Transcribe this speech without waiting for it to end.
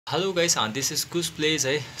Hello guys, this is Kush plays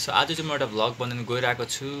है। So आज चाहिँ म एउटा भ्लग बनाउन गइरहेको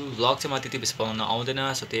छु। भ्लग चाहिँ म त्यति बेसी बनाउन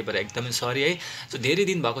आउँदैन, सो त्यही भएर एकदमै सरी है। सो धेरै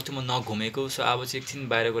दिन भएको थियो म नघुमेको, सो अब चाहिँ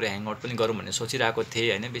एकछिन बाहिर गएर ह्याङआउट पनि गरौँ भन्ने सोचिरहेको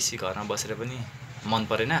थिएँ हैन। बेसी घरमा बसेर पनि मन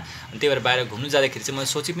परेन, अनि त्यही भएर बाहिर घुम्नु जाँदाखेरि चाहिँ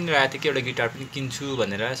मैले सोचि पनि रहेको थिएँ कि एउटा गिटार पनि किन्छु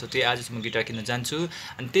भनेर। सो त्यही आज चाहिँ म गिटार किन्न जान्छु,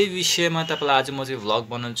 अनि त्यही विषयमा तपाईँलाई आज म चाहिँ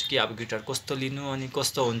भ्लग बनाउँछु कि अब गिटार कस्तो लिनु अनि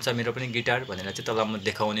कस्तो हुन्छ मेरो पनि गिटार भनेर चाहिँ तपाईँलाई म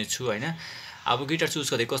देखाउने छु हैन। अब गिटार चुज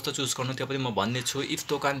गर्दै कस्तो चुज गर्नु त्यो पनि म भन्ने छु। इफ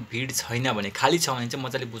दोकान भिड छैन भने, खाली छ भने चाहिँ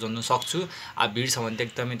मजाले बुझाउन सक्छु। अब भिड छ भने त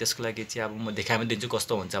एकदमै त्यसको लागि चाहिँ अब म देखाइ पनि दिन्छु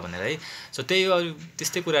कस्तो हुन्छ भनेर है। सो त्यही अरू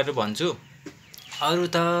त्यस्तै कुराहरू भन्छु, अरू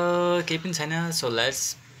त केही पनि छैन। So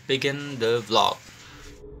let's begin the vlog.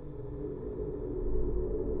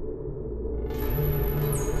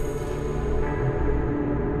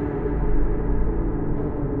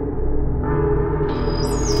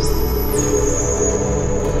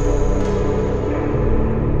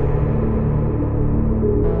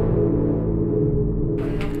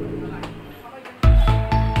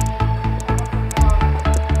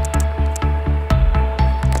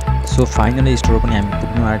 So finally store पनि हामी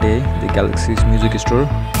पुग्नु आँटे है, the galaxy music store.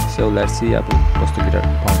 So let's see अब कस्तो गिटार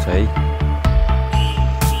पाउँछ है।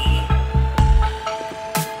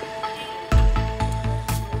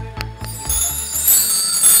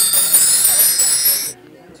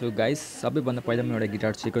 सो गाइस, सबैभन्दा पहिला म एउटा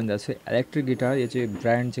गिटार चेक गर्न जान्छु। इलेक्ट्रिक गिटार, यो चाहिँ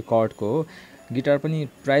ब्रान्ड चाहिँ कर्टको हो। गिटार पनि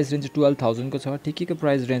प्राइस रेन्ज 12,000 को छ, ठिकैको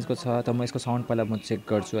प्राइस रेन्जको छ। त म यसको साउन्ड पहिला म चेक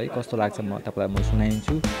गर्छु है, कस्तो लाग्छ म तपाईँलाई म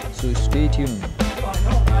सुनाइदिन्छु। So stay tune.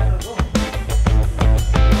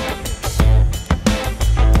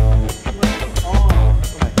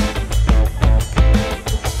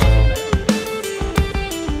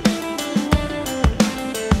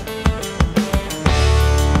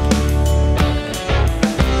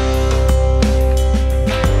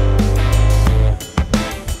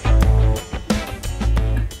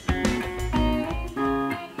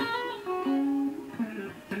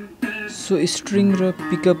 So string र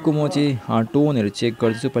पिकअपको म चाहिँ टोनहरू चेक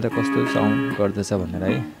गर्दैछु पहिला कस्तो साउन्ड गर्दैछ भनेर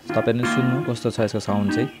है। तपाईँले सुन्नु कस्तो छ यसको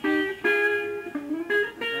साउन्ड चाहिँ।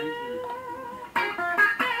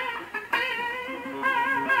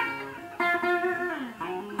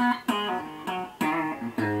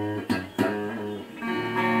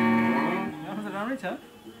 राम्रै छ,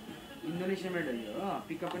 इन्डोनेसिया मेड हो,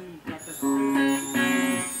 पिकअप पनि लाग्छ।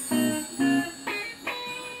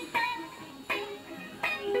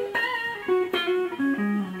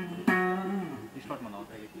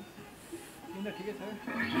 ठिकै छ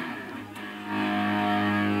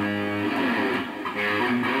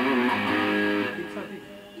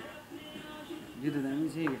यो त दामी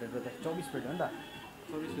चाहिँ गिटार त 24 फिट हो नि त।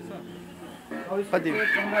 24 फिट छ, 24 फिट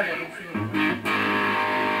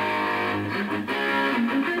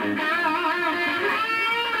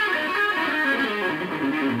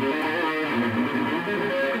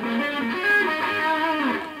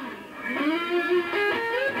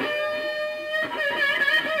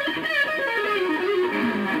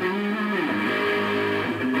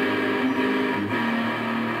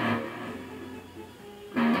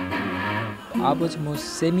अब चाहिँ म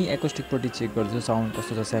सेमी एकोस्टिकपट्टि चेक गर्छु, साउन्ड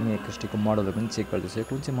कस्तो छ। सेमी एकोस्टिकको मोडलहरू पनि चेक गर्दैछु,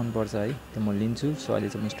 कुन चाहिँ मनपर्छ है त्यो म लिन्छु। सो अहिले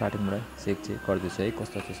चाहिँ म स्टार्टिङबाट चेक गर्दैछु है,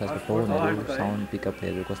 कस्तो छ यसको टोनहरू, साउन्ड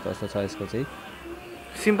पिकअपहरू कस्तो कस्तो छ यसको चाहिँ।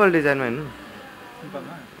 सिम्पल डिजाइनमा हेर्नु,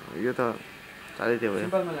 यो त चालै त्यो भयो।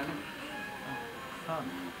 सिम्पलमा लानु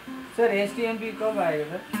सर। एसटीएमपी कब आएको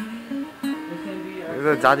सर? एसटीएमपी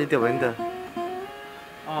यो त जाँदै त्यो भयो नि त,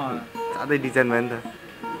 जाँदै डिजाइन भयो नि त।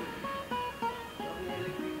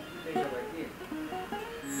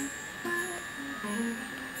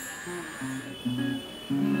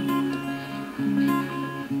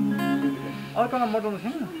 अर्कोमा मोटरमा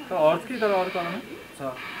छैन तर हर्चकै, तर अर्कोमा छ।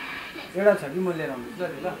 एउटा छ कि म लिएर आउँछु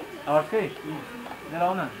सर। ल हर्चकै लिएर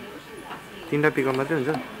आउन। 3टा पिकअप मात्रै हुन्छ,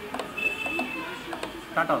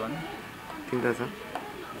 टाटा होला नि। 3टा छ।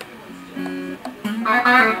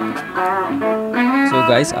 सो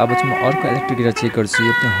गाइस, अब चाहिँ म अर्को इलेक्ट्रिक गिटार चेक गर्छु।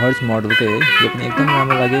 यो पनि हर्च मोडलकै है, यो पनि एकदम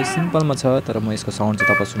राम्रो लाग्यो। सिम्पलमा छ तर म यसको साउन्ड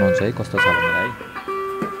चाहिँ तपाईँ सुनाउँछु है कस्तो छ भनेर है।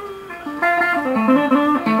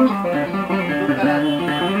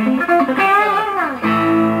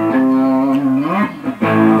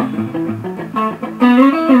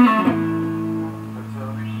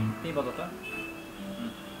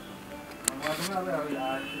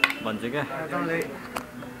 भन्छ क्या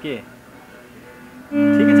के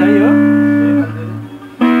ठिकै छ यो।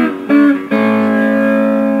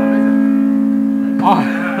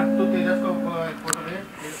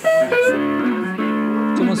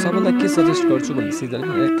 म सबैलाई के सजेस्ट गर्छु भनेपछि जहिले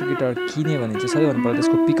पनि इलेक्ट्रिक गिटार किने भने चाहिँ सबैभन्दा पहिला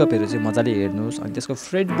त्यसको पिकअपहरू चाहिँ मजाले हेर्नुहोस्, अनि त्यसको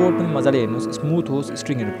फ्रेट बोर्ड पनि मजाले हेर्नुहोस्, स्मुथ होस्,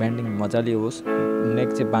 स्ट्रिङहरू ब्यान्डिङ मजाले होस्, नेक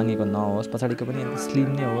चाहिँ बाङ्गेको नहोस्, पछाडिको पनि एकदम स्लिम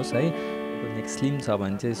नै होस् है। नेक स्लिम छ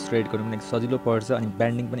भने चाहिँ स्ट्रेट गर्नु पनि सजिलो पर्छ अनि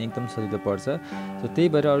ब्यान्डिङ पनि एकदम सजिलो पर्छ। सो त्यही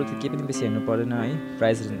भएर अरू त केही पनि बेसी हेर्नु पर्दैन है,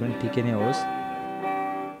 प्राइस रेन्ज पनि ठिकै नै होस्।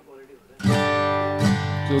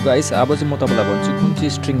 सो गाइस अब चाहिँ म तपाईँलाई भन्छु कुन चाहिँ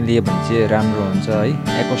स्ट्रिङ लियो भने चाहिँ राम्रो हुन्छ है,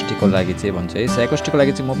 एकोस्टिकको लागि चाहिँ भन्छु है। सो एकोस्टिकको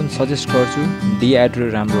लागि चाहिँ म पनि सजेस्ट गर्छु डिएड्रे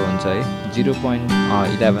राम्रो हुन्छ है,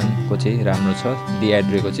 0.11 को चाहिँ राम्रो छ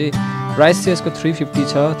डिएड्रेको चाहिँ। प्राइस चाहिँ यसको 350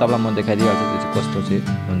 छ, तपाईँलाई म देखाइदिइहाल्छु त्यो चाहिँ कस्तो चाहिँ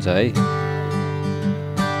हुन्छ है।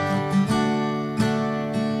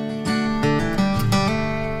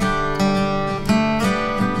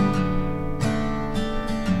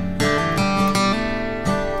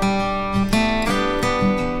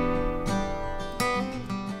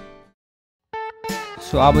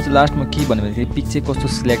 सो अब चाहिँ लास्टमा के भन्यो भनेदेखि पिक चाहिँ कस्तो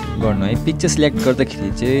सिलेक्ट गर्नु है। पिक चाहिँ सिलेक्ट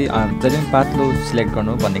गर्दाखेरि चाहिँ जहिले पनि पातलो सिलेक्ट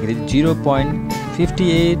गर्नु भन्दाखेरि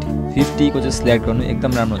 0.58 50 को चाहिँ सिलेक्ट गर्नु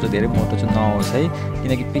एकदम राम्रो हुन्छ, धेरै मोटो चाहिँ नहोस् है,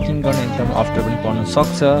 किनकि पिकिङ गर्नु एकदम अप्ठ्यारो पनि पर्न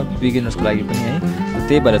सक्छ बिगिनर्सको लागि पनि है।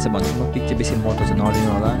 त्यही भएर चाहिँ भन्छु म पिक चाहिँ बेसी मोटो चाहिँ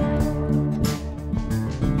नलिनु होला।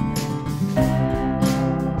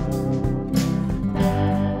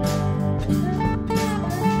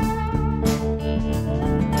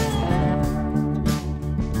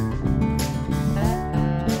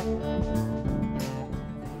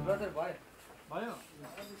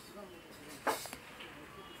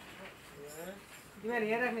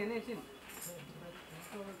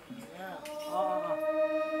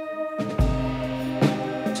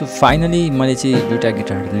 सो फाइनली मैले चाहिँ दुईवटा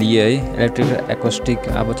गिटार लिएँ है, इलेक्ट्रिक र एकोस्टिक।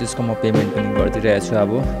 अब चाहिँ यसको म पेमेन्ट पनि गरिदिइरहेको छु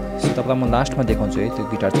अब। सो तपाईँलाई म लास्टमा देखाउँछु है त्यो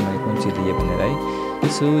गिटार चाहिँ मैले कुन चाहिँ लिएँ भनेर है।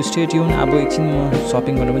 सो स्टे ट्युन, अब एकछिन म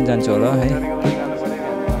सपिङ गर्न पनि जान्छु होला है।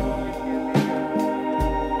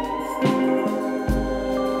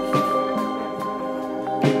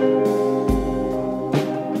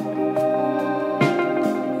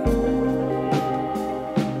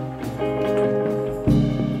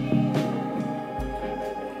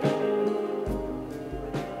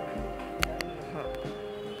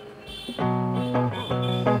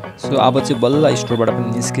 सो अब चाहिँ बल्ल स्टोरबाट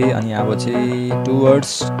पनि निस्केँ अनि अब चाहिँ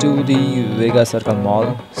towards to the Vega circle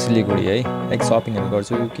मल सिलिगुडी है, लाइक सपिङहरू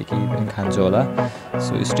गर्छु, के पनि खान्छु होला।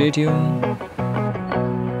 So stay tune.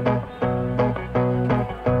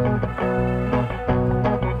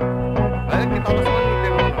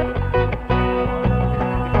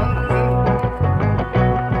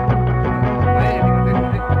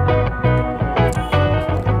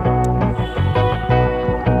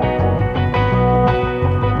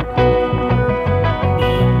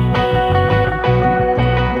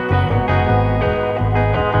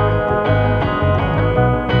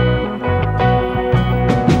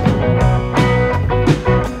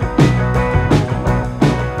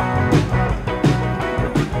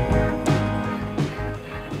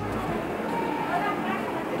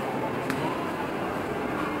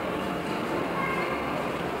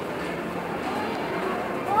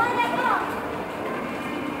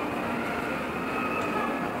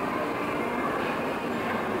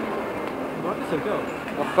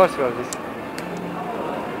 Of course, this.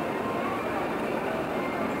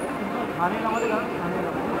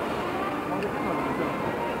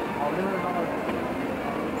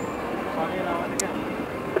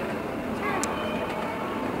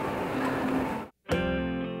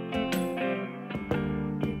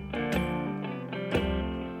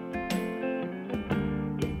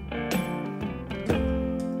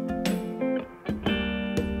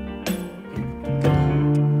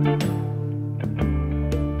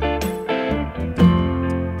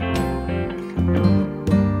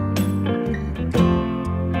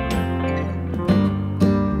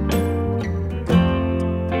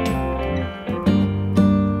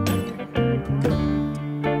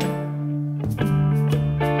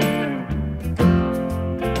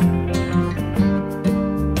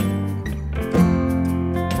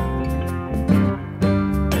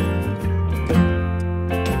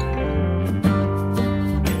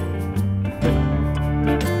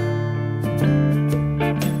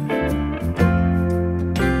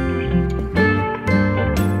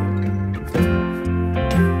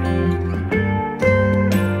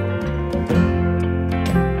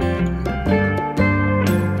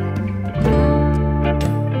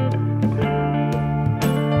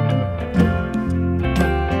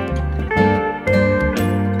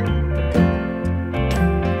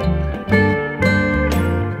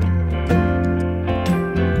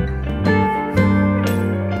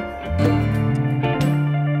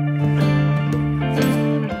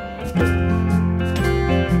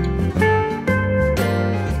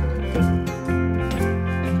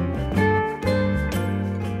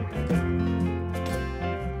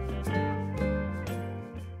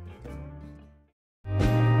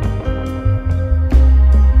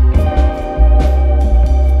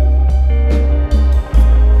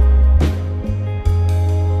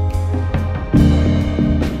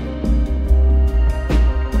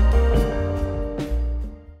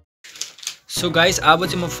 So guys अब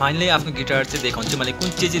चाहिँ म फाइनली आफ्नो गिटार चाहिँ देखाउँछु मैले कुन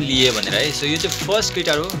चाहिँ लिएँ भनेर है। सो यो चाहिँ फर्स्ट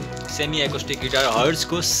गिटार हो, सेमी एकोस्टिक गिटार,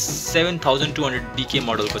 हर्ट्जको 7200 डीके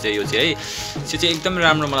मोडलको चाहिँ यो चाहिँ है। यो चाहिँ एकदम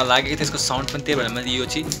राम्रो मलाई लाग्यो, त्यसको साउन्ड पनि त्यही भएर मैले यो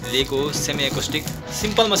चाहिँ लिएको हो, सेमी एकोस्टिक।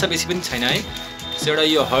 सिम्पलमा छ, बेसी पनि छैन है। सो एउटा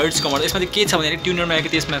यो हर्ट्जको मोडल, यसमा चाहिँ के छ भने ट्युनरमा आएको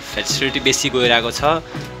त्यसमा फेसिलिटी बेसी गइरहेको छ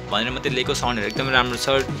भनेर मात्रै लिएको। साउन्डहरू एकदम राम्रो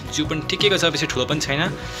छ, जिउ पनि ठिकैको छ, बेसी ठुलो पनि छैन।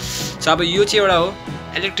 सो अब यो चाहिँ एउटा हो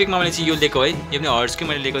इलेक्ट्रिकमा मैले चाहिँ यो लिएको है, यो पनि हर्ट्जकै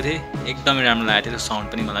मैले लिएको थिएँ, एकदमै राम्रो लागेको थियो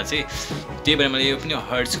साउन्ड पनि मलाई चाहिँ, त्यही भएर मैले यो पनि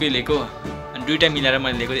हर्ट्जकै लिएको। अनि दुईवटा मिलाएर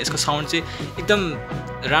मैले लिएको थिएँ, यसको साउन्ड चाहिँ एकदम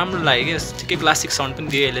राम्रो लाग्यो क्या, ठिकै क्लासिक साउन्ड पनि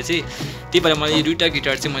दियो यसले चाहिँ। त्यही भएर मैले यो दुईवटा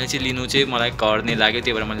गिटार चाहिँ मैले चाहिँ लिनु चाहिँ मलाई गर्ने लाग्यो,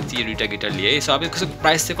 त्यही भएर मैले चाहिँ यो दुईवटा गिटार लिएँ। सो अब यसको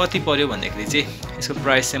प्राइस चाहिँ कति पऱ्यो भन्दाखेरि चाहिँ यसको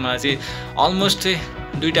प्राइस चाहिँ मलाई चाहिँ अलमोस्ट चाहिँ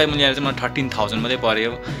दुईवटा मिलाएर चाहिँ मलाई 13,000 मात्रै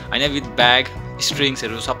पऱ्यो होइन, विथ ब्याग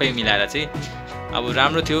स्ट्रिङ्सहरू सबै मिलाएर चाहिँ। अब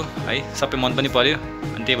राम्रो थियो है, सबै मन पनि पऱ्यो,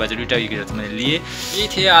 अनि त्यही भएर चाहिँ दुईवटा गिटार चाहिँ मैले लिएँ। यही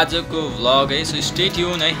थियो आजको भ्लग है। सो स्टे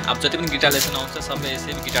ट्युन है, अब जति पनि गिटार लेसन आउँछ सबै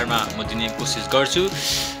यसै गिटारमा म दिने कोसिस गर्छु।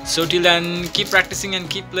 So till then keep practising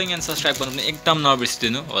and keep playing and subscribe गर्नु पनि एकदम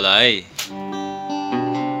नबिर्सिदिनु होला है।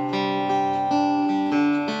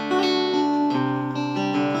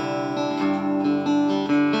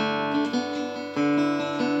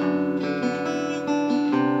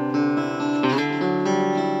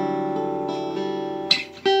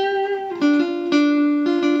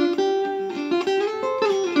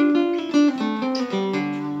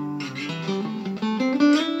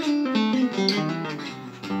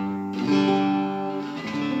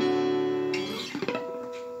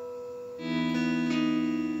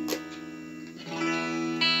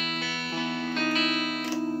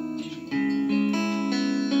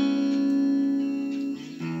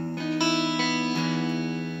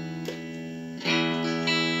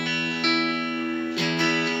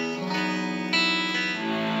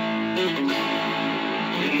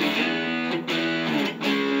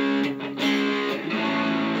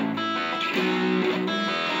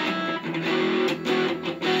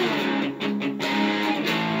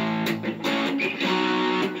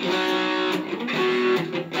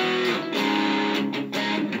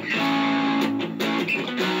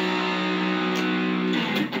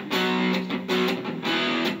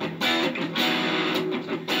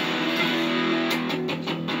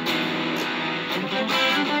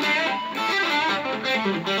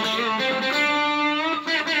 Thank you.